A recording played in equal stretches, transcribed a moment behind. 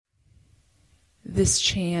this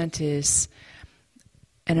chant is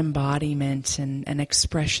an embodiment and an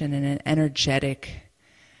expression and an energetic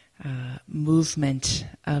movement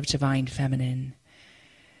of Divine Feminine.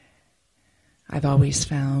 I've always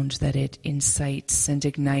found that it incites and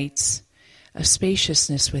ignites a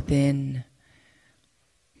spaciousness within,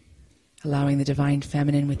 allowing the Divine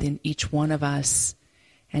Feminine within each one of us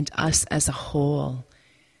and us as a whole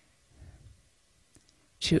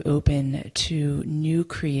to open to new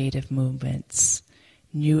creative movements,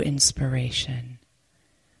 new inspiration,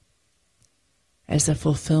 as a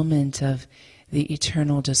fulfillment of the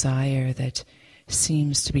eternal desire that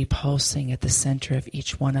seems to be pulsing at the center of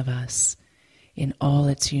each one of us in all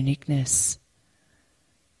its uniqueness.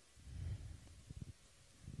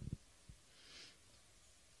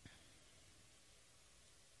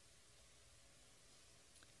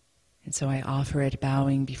 And so I offer it,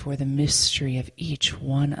 bowing before the mystery of each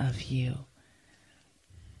one of you.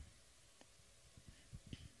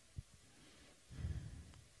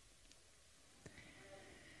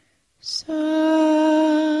 Salve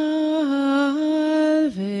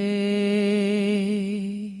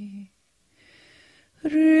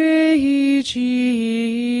Regina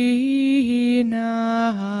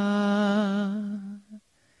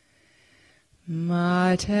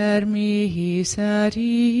Mater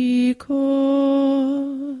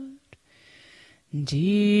misericorde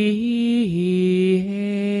Diei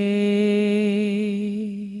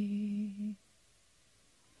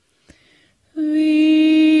Vita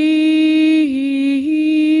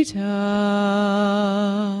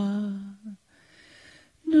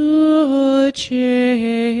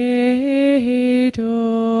Dulcedo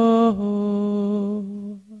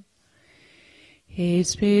et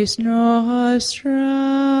spes nostra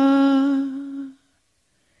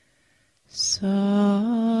salve.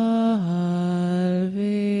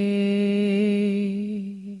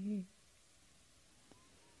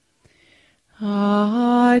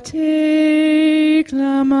 A te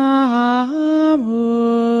clamamus,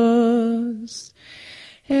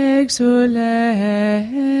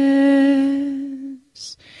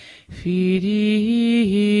 exulens,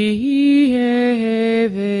 Filii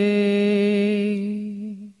Evae.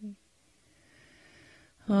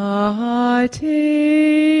 A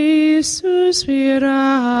te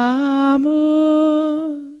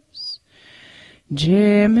suspiramus,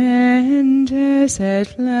 gementes et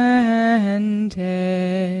flentes,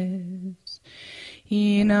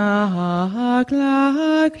 in hac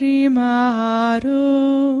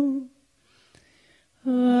lacrimarum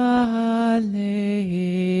vale.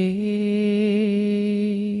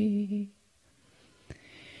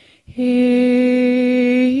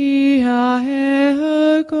 Ea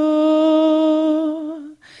ergo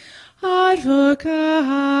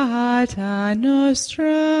advocata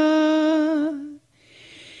nostra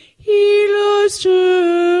illos tuos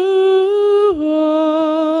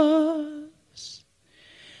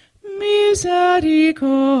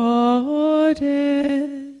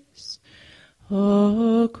misericordes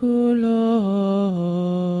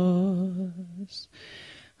oculos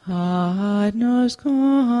ad nos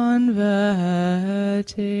converte.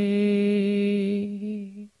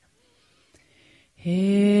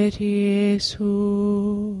 Et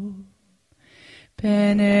Iesum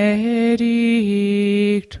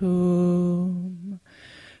benedictum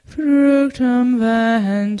fructum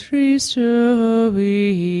ventris tui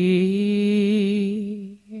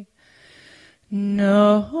nobis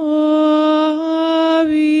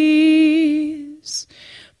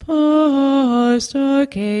post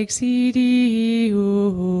hoc exidium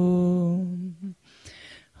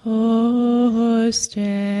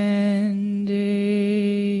ostende.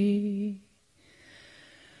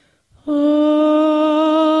 O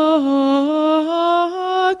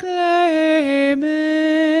clemens,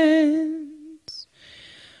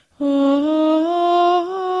 O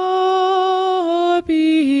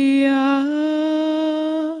pia,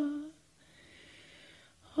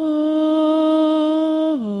 O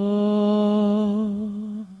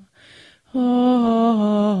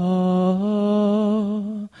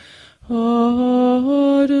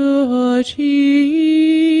dulcis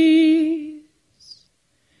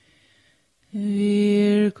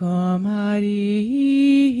Virgo Maria.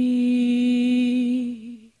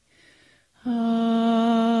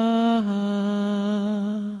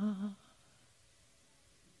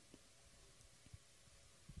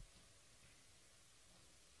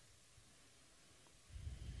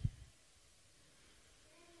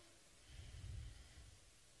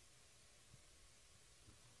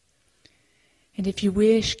 And if you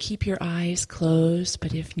wish, keep your eyes closed,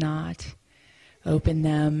 but if not, open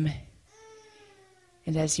them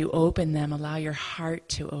And as you open them, allow your heart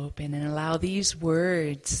to open and allow these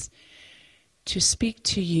words to speak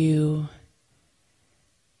to you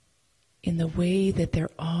in the way that they're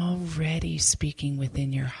already speaking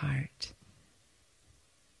within your heart.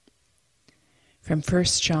 From 1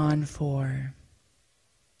 John 4.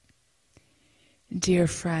 Dear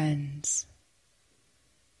friends,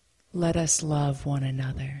 let us love one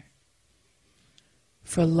another,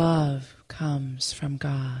 for love comes from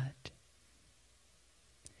God.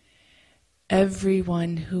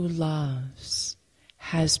 Everyone who loves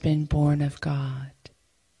has been born of God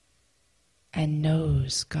and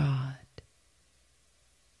knows God.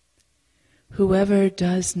 Whoever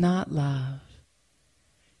does not love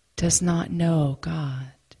does not know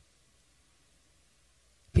God,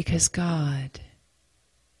 because God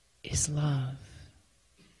is love.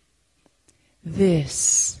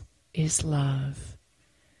 This is love,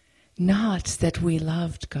 not that we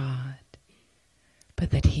loved God,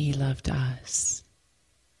 but that He loved us.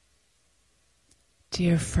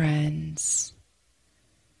 Dear friends,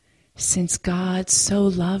 since God so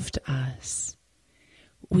loved us,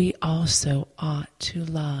 we also ought to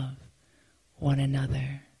love one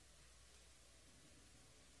another.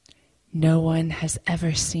 No one has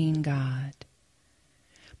ever seen God,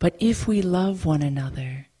 but if we love one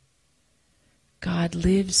another, God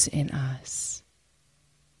lives in us,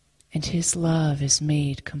 and His love is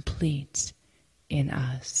made complete in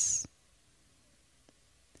us.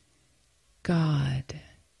 God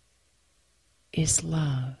is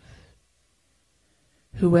love.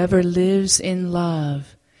 Whoever lives in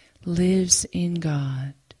love lives in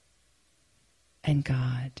God, and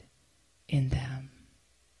God in them.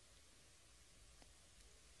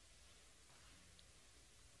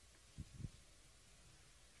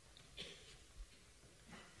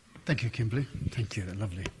 Thank you, Kimberly. Thank you.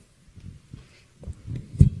 Lovely.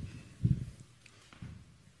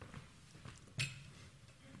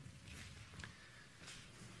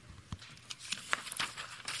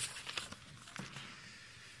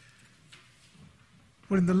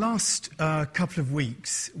 Well, in the last couple of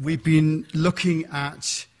weeks, we've been looking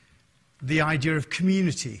at the idea of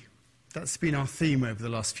community. That's been our theme over the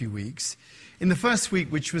last few weeks. In the first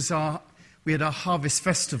week, which was we had our Harvest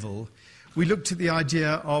Festival, we looked at the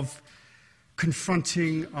idea of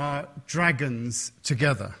confronting our dragons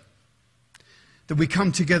together. That we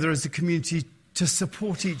come together as a community to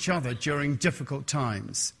support each other during difficult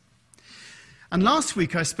times. And last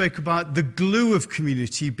week I spoke about the glue of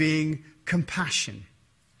community being compassion.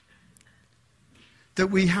 That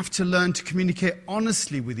we have to learn to communicate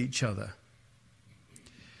honestly with each other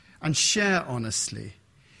and share honestly,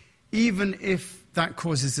 even if that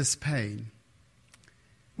causes us pain.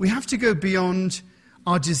 We have to go beyond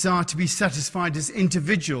our desire to be satisfied as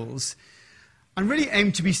individuals and really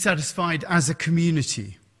aim to be satisfied as a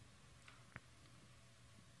community.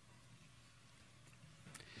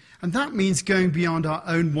 And that means going beyond our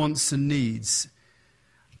own wants and needs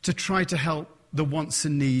to try to help the wants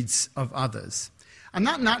and needs of others. And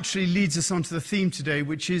that naturally leads us on to the theme today,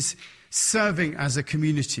 which is serving as a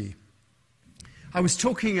community. I was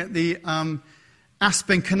talking at the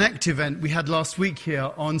Aspen Connect event we had last week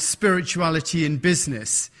here on spirituality in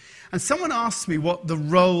business. And someone asked me what the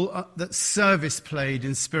role that service played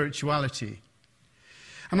in spirituality.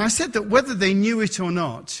 And I said that whether they knew it or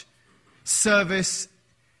not, service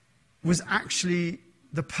was actually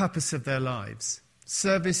the purpose of their lives.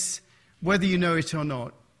 Service, whether you know it or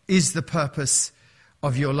not, is the purpose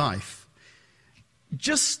of your life.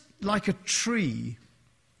 Just like a tree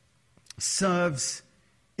serves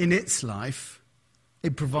in its life,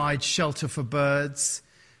 it provides shelter for birds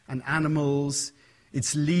and animals,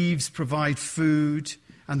 its leaves provide food,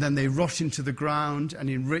 and then they rot into the ground and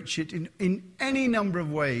enrich it. In any number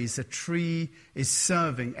of ways, a tree is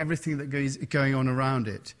serving everything that is going on around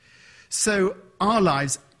it. So our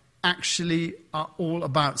lives actually are all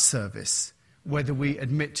about service, whether we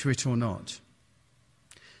admit to it or not.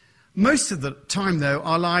 Most of the time, though,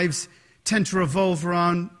 our lives tend to revolve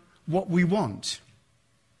around what we want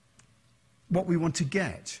to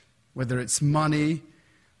get, whether it's money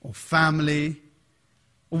or family,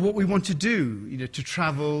 or what we want to do, to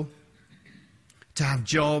travel, to have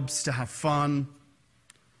jobs, to have fun.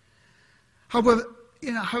 However,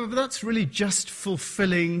 that's really just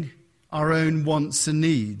fulfilling our own wants and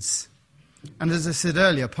needs. And as I said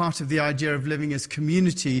earlier, part of the idea of living as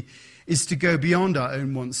community is to go beyond our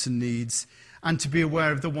own wants and needs and to be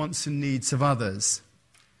aware of the wants and needs of others.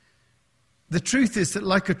 The truth is that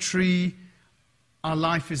like a tree, our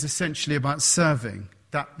life is essentially about serving.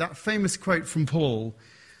 That famous quote from Paul,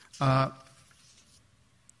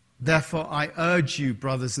 therefore I urge you,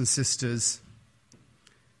 brothers and sisters,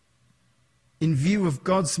 in view of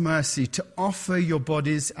God's mercy, to offer your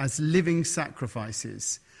bodies as living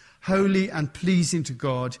sacrifices, holy and pleasing to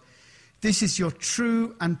God. This is your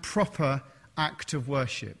true and proper act of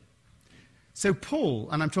worship. So Paul,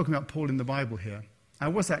 and I'm talking about Paul in the Bible here, I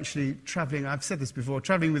was actually traveling, I've said this before,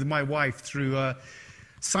 traveling with my wife through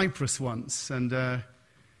Cyprus once, and Heather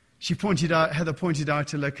pointed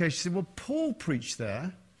out a location. She said, well, Paul preached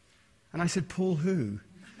there. And I said, Paul who?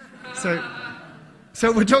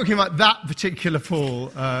 So we're talking about that particular Paul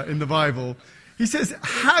in the Bible. He says,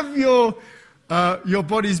 have your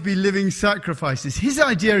bodies be living sacrifices. His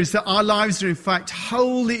idea is that our lives are in fact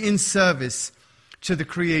wholly in service to the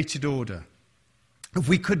created order, if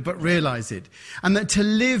we could but realize it. And that to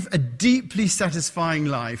live a deeply satisfying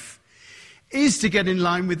life is to get in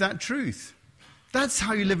line with that truth. That's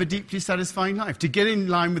how you live a deeply satisfying life, to get in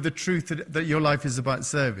line with the truth that your life is about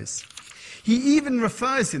service. He even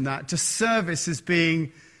refers in that to service as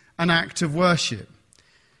being an act of worship.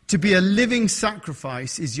 To be a living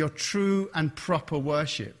sacrifice is your true and proper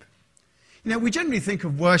worship. We generally think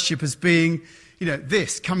of worship as being,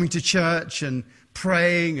 this, coming to church and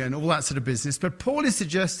praying and all that sort of business. But Paul is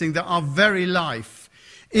suggesting that our very life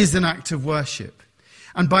is an act of worship.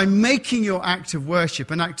 And by making your act of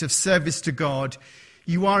worship an act of service to God,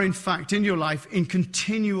 you are in fact in your life in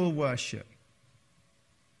continual worship.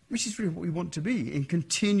 Which is really what we want to be, in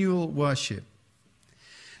continual worship.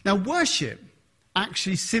 Now, worship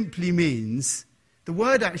actually simply means, the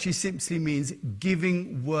word actually simply means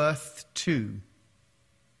giving worth to.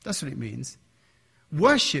 That's what it means.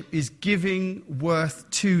 Worship is giving worth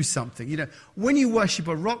to something. When you worship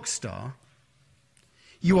a rock star,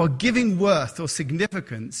 you are giving worth or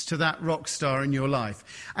significance to that rock star in your life.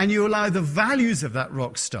 And you allow the values of that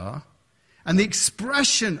rock star and the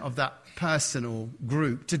expression of that person or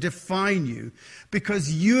group to define you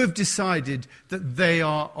because you have decided that they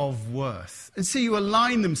are of worth. And so you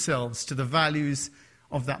align themselves to the values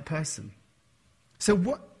of that person.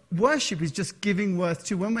 So worship is just giving worth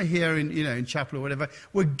to. When we're here in chapel or whatever,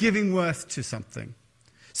 we're giving worth to something.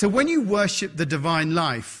 So when you worship the divine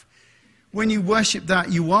life, when you worship that,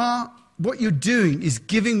 what you're doing is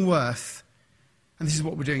giving worth, and this is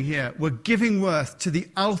what we're doing here, we're giving worth to the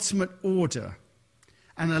ultimate order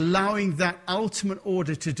and allowing that ultimate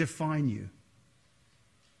order to define you.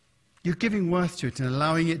 You're giving worth to it and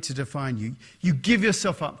allowing it to define you. You give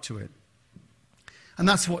yourself up to it. And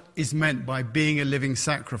that's what is meant by being a living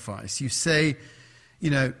sacrifice. You say,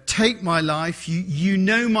 take my life. You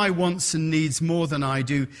know my wants and needs more than I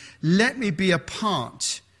do. Let me be a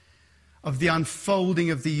part of the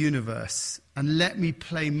unfolding of the universe and let me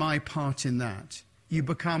play my part in that. You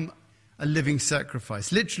become a living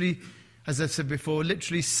sacrifice. Literally, as I've said before,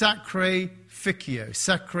 sacre ficio,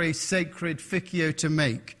 sacre, sacred, ficio, to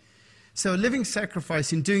make. So a living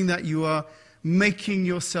sacrifice, in doing that, you are making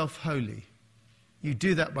yourself holy. You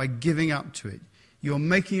do that by giving up to it. You're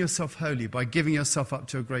making yourself holy by giving yourself up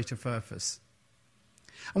to a greater purpose.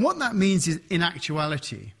 And what that means is, in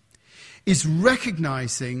actuality, is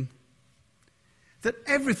recognizing that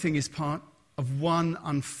everything is part of one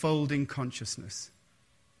unfolding consciousness.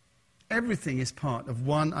 Everything is part of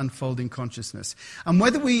one unfolding consciousness. And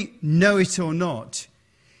whether we know it or not,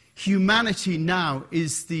 humanity now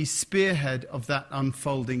is the spearhead of that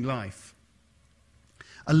unfolding life.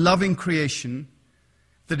 A loving creation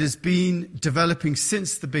that has been developing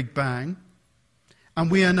since the Big Bang,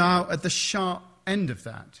 and we are now at the sharp end of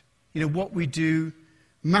that. What we do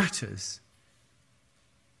matters.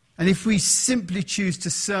 And if we simply choose to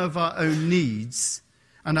serve our own needs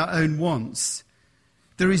and our own wants,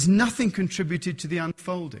 there is nothing contributed to the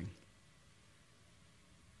unfolding.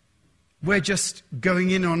 We're just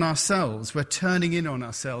going in on ourselves. We're turning in on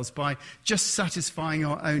ourselves by just satisfying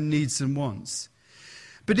our own needs and wants.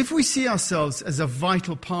 But if we see ourselves as a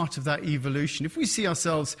vital part of that evolution, if we see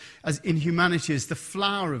ourselves as in humanity as the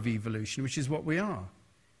flower of evolution, which is what we are,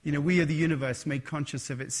 we are the universe made conscious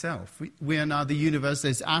of itself. We are now the universe.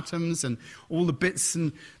 There's atoms and all the bits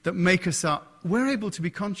that make us up. We're able to be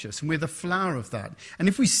conscious, and we're the flower of that. And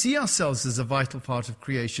if we see ourselves as a vital part of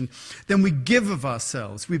creation, then we give of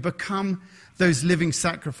ourselves. We become those living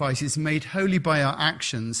sacrifices made holy by our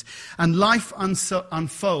actions, and life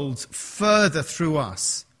unfolds further through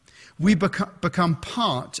us. We become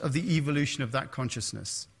part of the evolution of that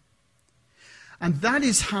consciousness. And that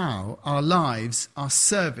is how our lives, our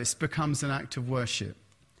service, becomes an act of worship.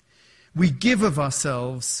 We give of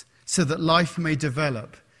ourselves so that life may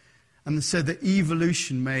develop and so that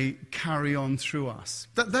evolution may carry on through us.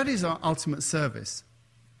 That is our ultimate service.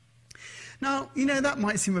 Now, that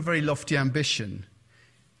might seem a very lofty ambition.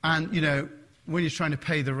 And, when you're trying to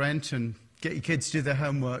pay the rent and get your kids to do their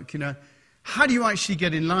homework, How do you actually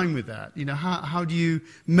get in line with that? How do you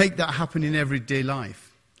make that happen in everyday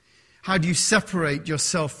life? How do you separate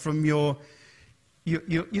yourself from your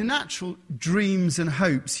natural dreams and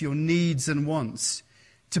hopes, your needs and wants,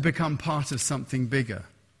 to become part of something bigger?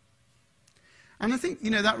 And I think,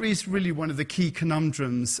 that is really one of the key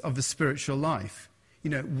conundrums of the spiritual life.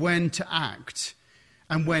 When to act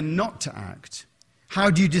and when not to act. How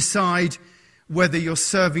do you decide whether you're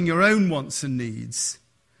serving your own wants and needs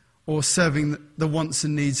or serving the wants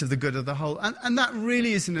and needs of the good of the whole? And that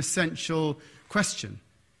really is an essential question.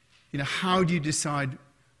 How do you decide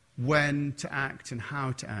when to act and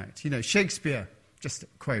how to act? Shakespeare, just a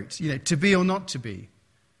quote, to be or not to be.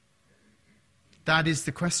 That is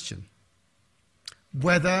the question.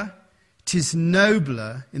 Whether 'tis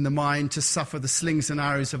nobler in the mind to suffer the slings and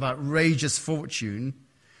arrows of outrageous fortune,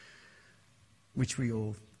 which we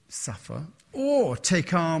all suffer, or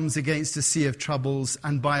take arms against a sea of troubles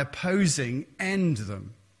and by opposing end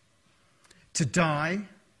them. To die,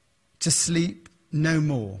 to sleep no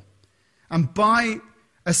more, and by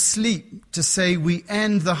asleep to say we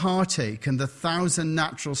end the heartache and the 1,000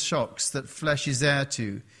 natural shocks that flesh is heir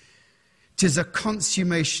to. 'Tis a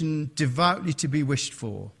consummation devoutly to be wished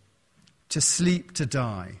for. To sleep, to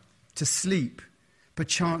die. To sleep,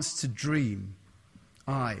 perchance to dream.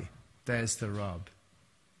 Aye, there's the rub.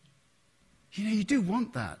 You do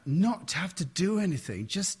want that, not to have to do anything,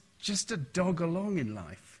 just to dog along in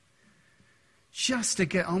life. Just to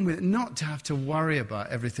get on with it, not to have to worry about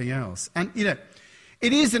everything else. And,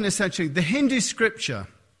 it is an essential, the Hindu scripture,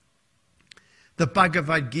 the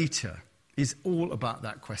Bhagavad Gita, is all about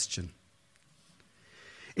that question.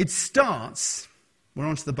 It starts, we're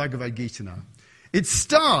on to the Bhagavad Gita now. It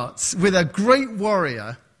starts with a great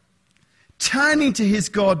warrior turning to his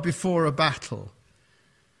God before a battle.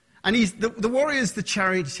 And the warrior is the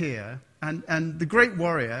charioteer, and the great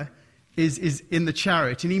warrior is in the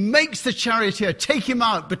chariot. And he makes the charioteer take him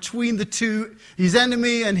out between the two, his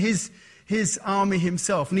enemy and his army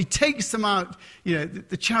himself. And he takes them out,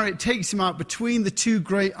 the chariot takes him out between the two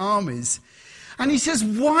great armies. And he says,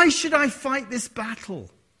 why should I fight this battle?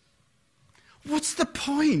 What's the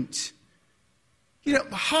point?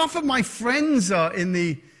 Half of my friends are in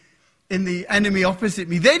the enemy opposite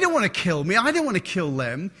me. They don't want to kill me. I don't want to kill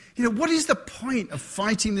them. What is the point of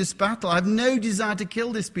fighting this battle? I have no desire to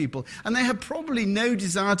kill these people, and they have probably no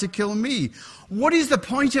desire to kill me. What is the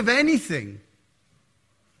point of anything?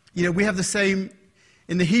 We have the same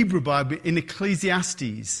in the Hebrew Bible, in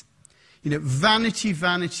Ecclesiastes. Vanity,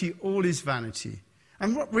 vanity, all is vanity.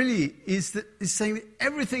 And what really is saying that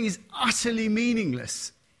everything is utterly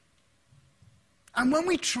meaningless. And when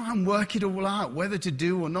we try and work it all out, whether to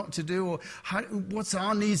do or not to do, or what's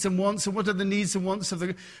our needs and wants, or what are the needs and wants of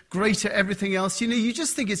the greater everything else, you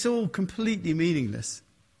just think it's all completely meaningless.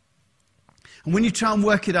 And when you try and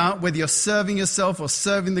work it out, whether you're serving yourself or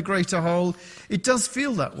serving the greater whole, it does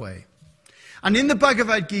feel that way. And in the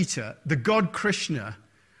Bhagavad Gita, the god Krishna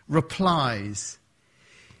replies.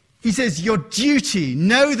 He says,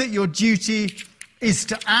 know that your duty is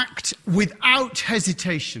to act without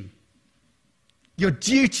hesitation. Your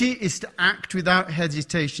duty is to act without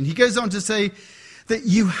hesitation. He goes on to say that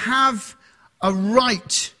you have a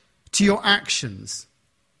right to your actions,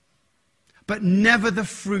 but never the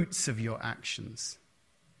fruits of your actions.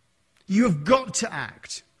 You have got to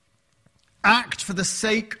act. Act for the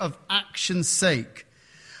sake of action's sake,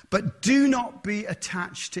 but do not be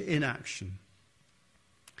attached to inaction.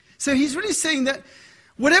 So he's really saying that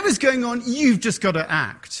whatever's going on, you've just got to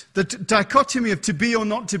act. The dichotomy of to be or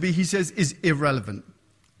not to be, he says, is irrelevant.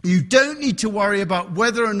 You don't need to worry about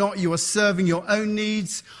whether or not you are serving your own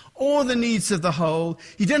needs or the needs of the whole.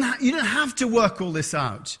 You don't have to work all this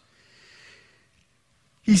out.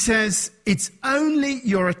 He says, it's only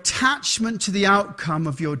your attachment to the outcome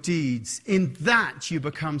of your deeds. In that you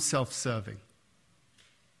become self-serving.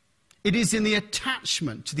 It is in the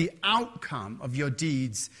attachment to the outcome of your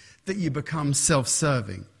deeds that you become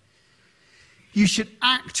self-serving. You should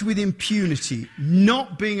act with impunity,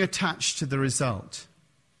 not being attached to the result.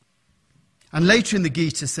 And later in the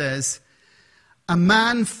Gita says, a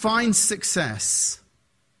man finds success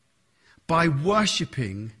by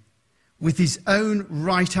worshipping with his own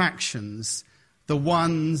right actions the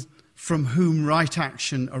ones from whom right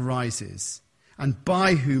action arises, and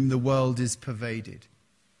by whom the world is pervaded.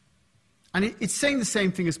 And it's saying the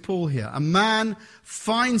same thing as Paul here. A man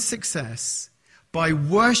finds success by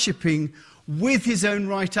worshipping with his own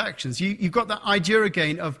right actions. You've got that idea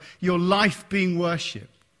again of your life being worship.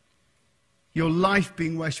 Your life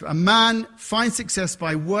being worship. A man finds success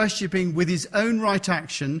by worshipping with his own right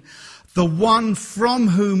action the one from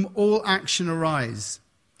whom all action arises,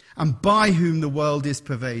 and by whom the world is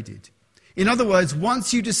pervaded. In other words,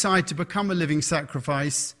 once you decide to become a living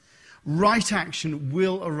sacrifice, right action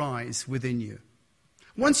will arise within you.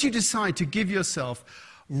 Once you decide to give yourself,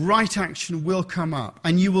 right action will come up,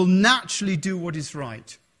 and you will naturally do what is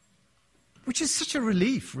right, which is such a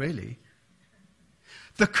relief, really.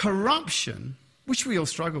 The corruption, which we all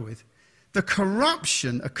struggle with, the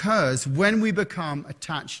corruption occurs when we become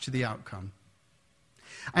attached to the outcome.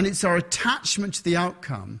 And it's our attachment to the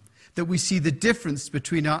outcome that we see the difference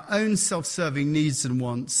between our own self-serving needs and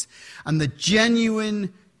wants and the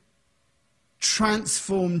genuine,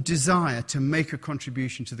 transformed desire to make a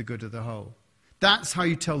contribution to the good of the whole. That's how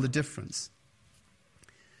you tell the difference.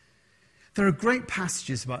 There are great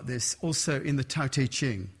passages about this also in the Tao Te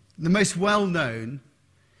Ching. The most well-known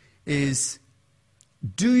is,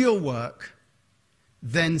 do your work,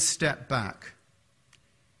 then step back.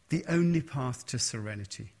 The only path to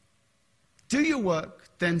serenity. Do your work,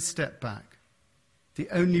 then step back. The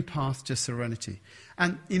only path to serenity.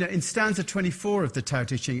 And, in stanza 24 of the Tao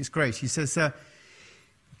Te Ching, it's great. He says,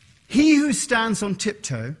 he who stands on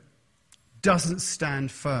tiptoe doesn't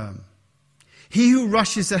stand firm. He who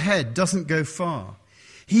rushes ahead doesn't go far.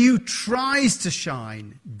 He who tries to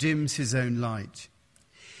shine dims his own light.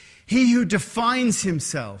 He who defines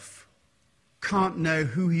himself can't know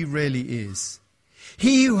who he really is.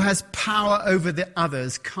 He who has power over the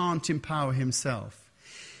others can't empower himself.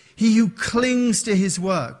 He who clings to his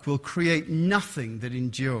work will create nothing that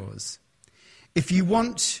endures. If you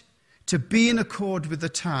want to be in accord with the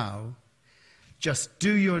Tao, just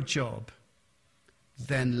do your job,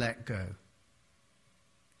 then let go.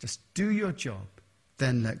 Just do your job,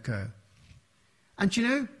 then let go.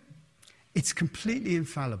 And it's completely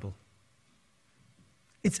infallible.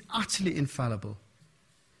 It's utterly infallible.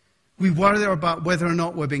 We worry about whether or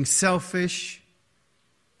not we're being selfish.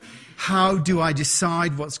 How do I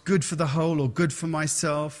decide what's good for the whole or good for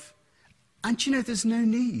myself? And there's no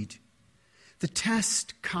need. The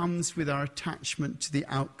test comes with our attachment to the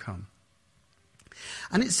outcome.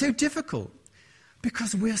 And it's so difficult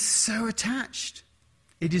because we're so attached.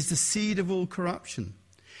 It is the seed of all corruption.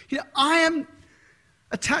 I am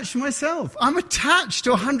attached to myself. I'm attached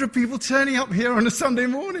to 100 people turning up here on a Sunday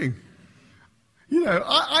morning.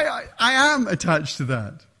 I am attached to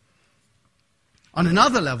that. On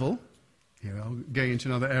another level, I'm going into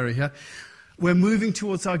another area here, we're moving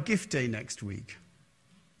towards our gift day next week.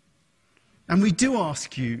 And we do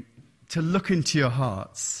ask you to look into your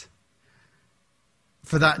hearts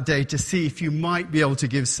for that day to see if you might be able to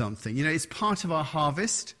give something. It's part of our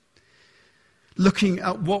harvest, looking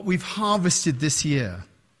at what we've harvested this year.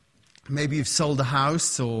 Maybe you've sold a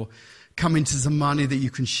house or come into some money that you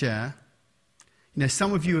can share.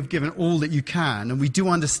 Some of you have given all that you can, and we do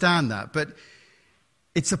understand that, but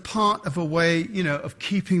it's a part of a way, of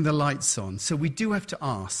keeping the lights on. So we do have to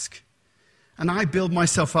ask. And I build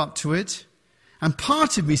myself up to it. And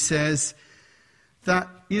part of me says that,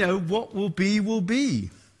 what will be, will be.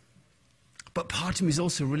 But part of me is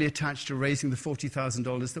also really attached to raising the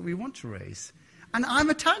 $40,000 that we want to raise. And I'm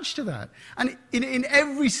attached to that. And in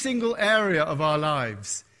every single area of our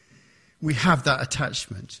lives, we have that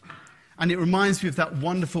attachment. And it reminds me of that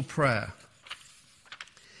wonderful prayer.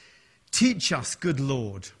 Teach us, good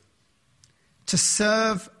Lord, to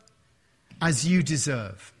serve as you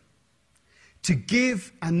deserve, to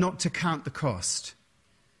give and not to count the cost,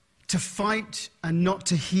 to fight and not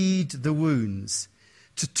to heed the wounds,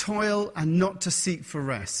 to toil and not to seek for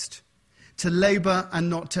rest, to labor and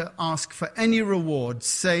not to ask for any reward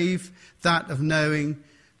save that of knowing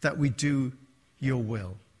that we do your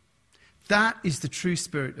will. That is the true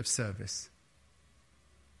spirit of service.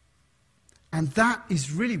 And that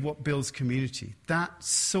is really what builds community, that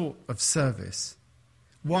sort of service.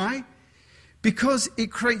 Why? Because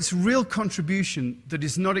it creates real contribution that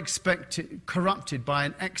is not corrupted by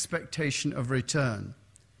an expectation of return.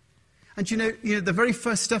 And the very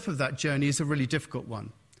first step of that journey is a really difficult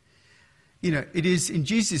one. It is, in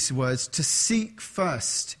Jesus' words, to seek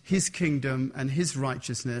first his kingdom and his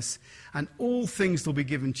righteousness, and all things will be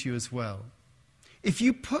given to you as well. If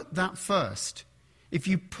you put that first, if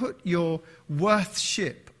you put your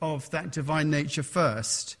worthship of that divine nature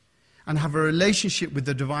first, and have a relationship with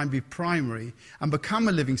the divine be primary, and become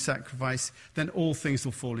a living sacrifice, then all things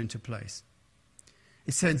will fall into place.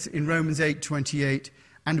 It says in Romans 8:28,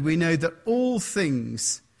 and we know that all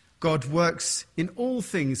things God works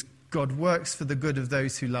for the good of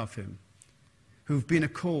those who love him, who've been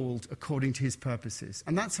called according to his purposes.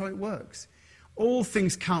 And that's how it works. All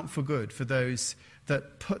things count for good for those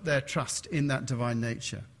that put their trust in that divine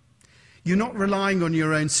nature. You're not relying on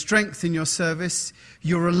your own strength in your service.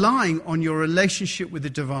 You're relying on your relationship with the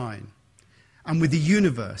divine and with the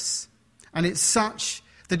universe. And it's such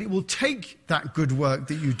that it will take that good work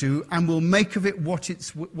that you do and will make of it what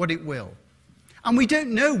it will. And we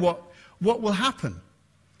don't know what will happen.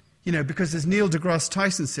 You know, because as Neil deGrasse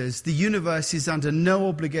Tyson says, the universe is under no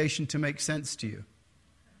obligation to make sense to you.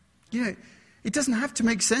 You know, it doesn't have to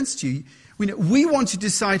make sense to you. We want to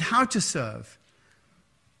decide how to serve.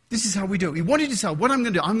 This is how we do it. We want to decide what I'm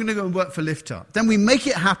going to do. I'm going to go and work for Lift Up. Then we make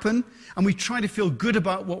it happen, and we try to feel good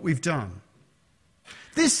about what we've done.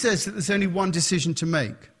 This says that there's only one decision to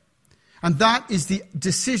make, and that is the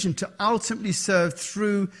decision to ultimately serve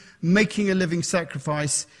through making a living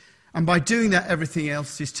sacrifice, and by doing that, everything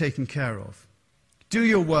else is taken care of. Do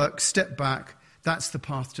your work, step back. That's the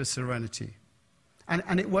path to serenity.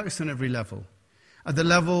 And it works on every level. At the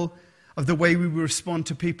level of the way we respond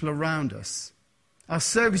to people around us. Our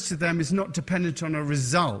service to them is not dependent on a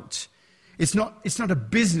result. It's not a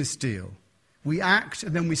business deal. We act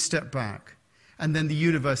and then we step back. And then the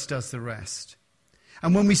universe does the rest.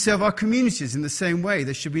 And when we serve our communities in the same way,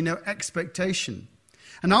 there should be no expectation.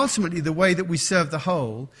 And ultimately, the way that we serve the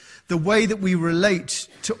whole, the way that we relate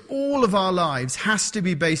to all of our lives has to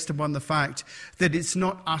be based upon the fact that it's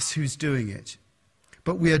not us who's doing it,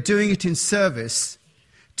 but we are doing it in service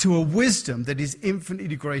to a wisdom that is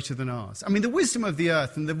infinitely greater than ours. I mean, the wisdom of the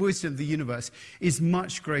earth and the wisdom of the universe is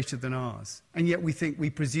much greater than ours. And yet we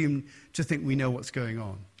presume to think we know what's going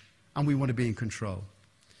on. And we want to be in control.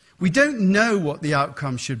 We don't know what the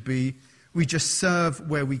outcome should be. We just serve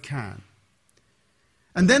where we can.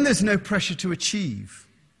 And then there's no pressure to achieve.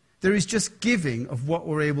 There is just giving of what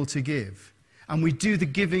we're able to give. And we do the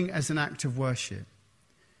giving as an act of worship.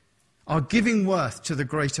 Our giving worth to the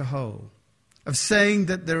greater whole. Of saying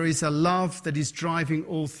that there is a love that is driving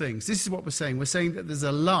all things. This is what we're saying. We're saying that there's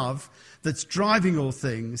a love that's driving all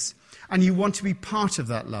things, and you want to be part of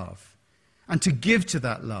that love, and to give to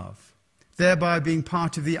that love, thereby being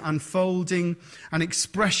part of the unfolding and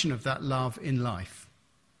expression of that love in life.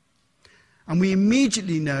 And we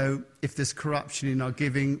immediately know if there's corruption in our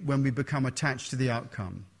giving when we become attached to the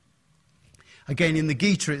outcome. Again, in the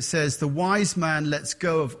Gita it says, the wise man lets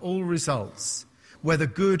go of all results, whether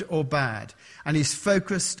good or bad, and is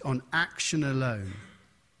focused on action alone.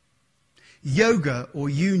 Yoga, or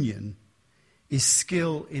union, is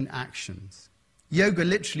skill in actions. Yoga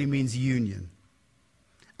literally means union.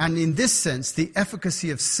 And in this sense, the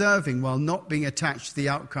efficacy of serving while not being attached to the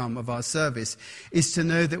outcome of our service is to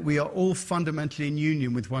know that we are all fundamentally in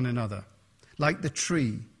union with one another, like the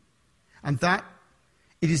tree. And that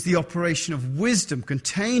it is the operation of wisdom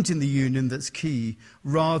contained in the union that's key,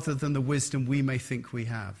 rather than the wisdom we may think we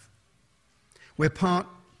have. We're part,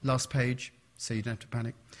 last page, so you don't have to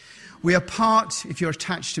panic. We are part, if you're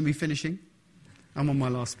attached to me finishing, I'm on my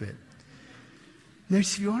last bit.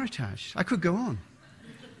 Notice if you are attached. I could go on.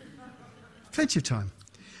 Plenty of time.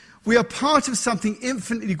 We are part of something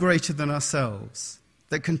infinitely greater than ourselves,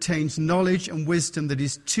 that contains knowledge and wisdom that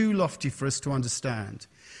is too lofty for us to understand.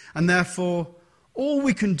 And therefore, all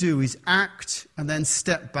we can do is act and then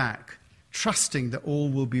step back, trusting that all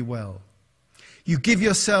will be well. You give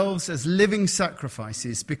yourselves as living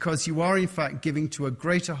sacrifices because you are in fact giving to a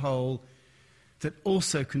greater whole that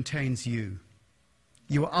also contains you.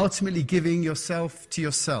 You are ultimately giving yourself to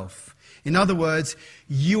yourself. In other words,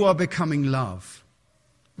 you are becoming love,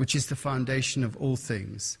 which is the foundation of all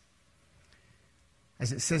things.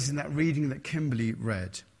 As it says in that reading that Kimberly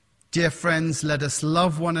read, dear friends, let us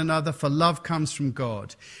love one another, for love comes from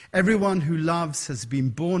God. Everyone who loves has been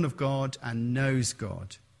born of God and knows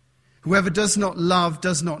God. Whoever does not love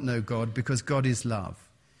does not know God, because God is love.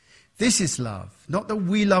 This is love, not that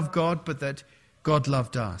we love God, but that God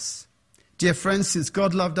loved us. Dear friends, since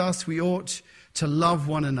God loved us, we ought to love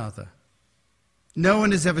one another. No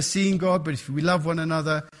one has ever seen God, but if we love one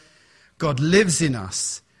another, God lives in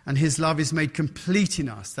us, and his love is made complete in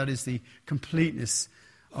us. That is the completeness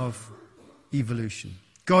of evolution.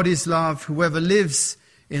 God is love. Whoever lives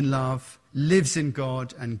in love lives in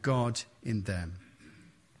God, and God in them.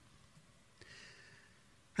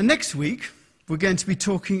 And next week, we're going to be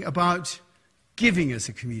talking about giving as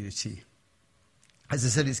a community. As I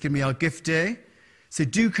said, it's going to be our gift day, so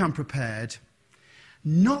do come prepared.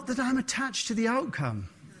 Not that I'm attached to the outcome.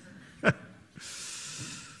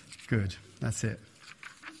 Good, that's it.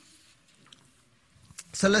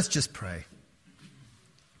 So let's just pray.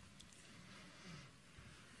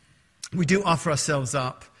 We do offer ourselves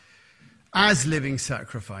up as living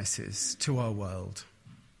sacrifices to our world.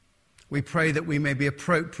 We pray that we may be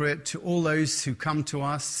appropriate to all those who come to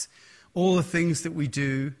us, all the things that we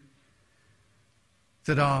do,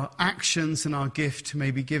 that our actions and our gift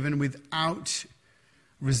may be given without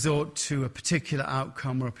resort to a particular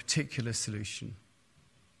outcome or a particular solution.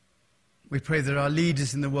 We pray that our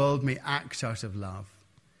leaders in the world may act out of love,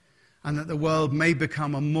 and that the world may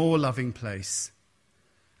become a more loving place,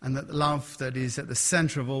 and that the love that is at the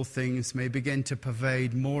centre of all things may begin to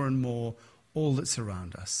pervade more and more all that's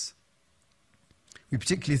around us. We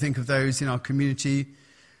particularly think of those in our community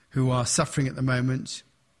who are suffering at the moment.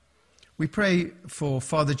 We pray for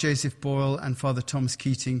Father Joseph Boyle and Father Thomas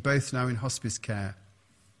Keating, both now in hospice care.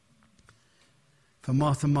 For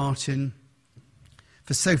Martha Martin,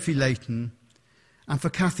 for Sophie Layton, and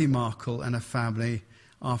for Kathy Markle and her family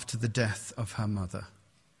after the death of her mother.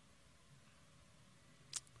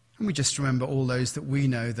 And we just remember all those that we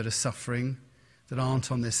know that are suffering, that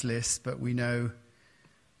aren't on this list, but we know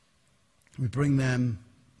we bring them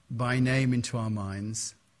by name into our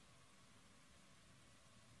minds.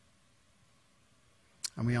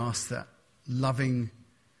 And we ask that loving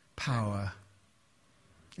power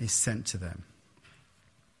is sent to them.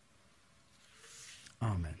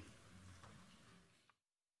 Amen.